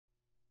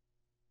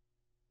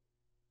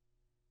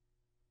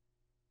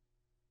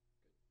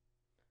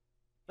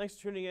Thanks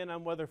for tuning in.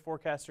 I'm weather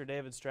forecaster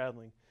David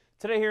Stradling.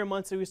 Today here in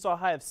Muncie, we saw a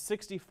high of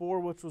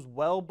 64, which was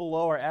well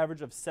below our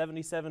average of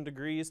 77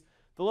 degrees.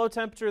 The low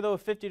temperature, though,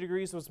 of 50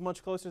 degrees was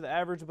much closer to the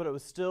average, but it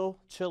was still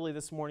chilly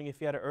this morning if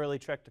you had an early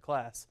trek to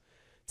class.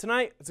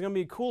 Tonight, it's going to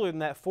be cooler than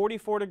that,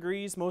 44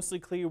 degrees, mostly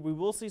clear. We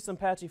will see some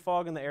patchy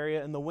fog in the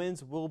area, and the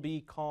winds will be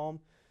calm.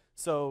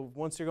 So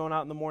once you're going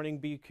out in the morning,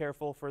 be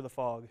careful for the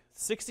fog.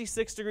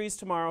 66 degrees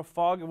tomorrow.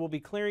 Fog will be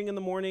clearing in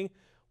the morning.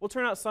 We'll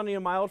turn out sunny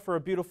and mild for a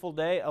beautiful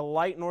day. A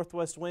light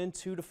northwest wind,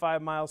 2 to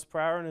 5 miles per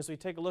hour. And as we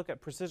take a look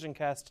at precision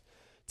cast,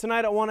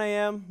 tonight at 1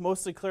 a.m.,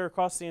 mostly clear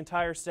across the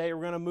entire state.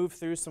 We're going to move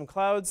through some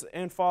clouds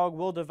and fog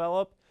will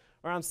develop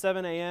around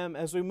 7 a.m.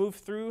 As we move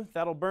through,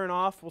 that'll burn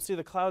off. We'll see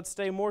the clouds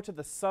stay more to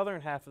the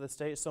southern half of the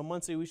state. So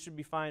Muncie, we should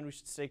be fine. We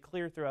should stay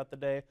clear throughout the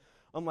day,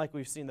 unlike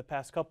we've seen the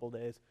past couple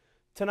days.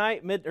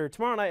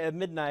 Tomorrow night at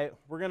midnight,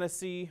 we're going to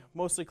see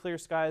mostly clear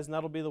skies, and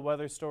that'll be the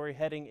weather story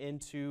heading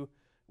into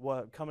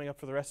coming up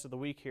for the rest of the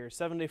week here.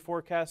 7-day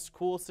forecast,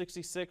 cool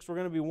 66. We're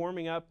going to be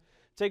warming up.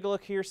 Take a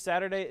look here.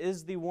 Saturday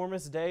is the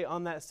warmest day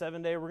on that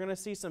 7-day. We're going to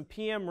see some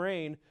PM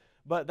rain,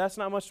 but that's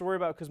not much to worry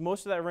about because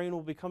most of that rain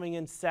will be coming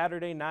in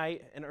Saturday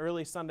night and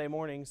early Sunday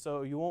morning,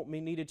 so you won't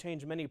need to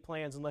change many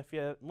plans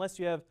unless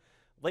you have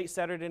late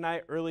Saturday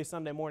night, early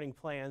Sunday morning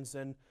plans.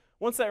 And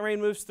once that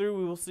rain moves through,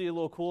 we will see a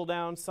little cool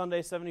down.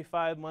 Sunday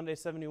 75, Monday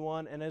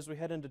 71, and as we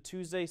head into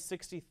Tuesday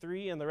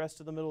 63 and the rest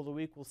of the middle of the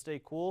week will stay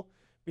cool.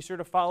 Be sure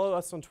to follow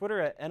us on Twitter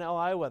at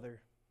NLI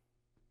Weather.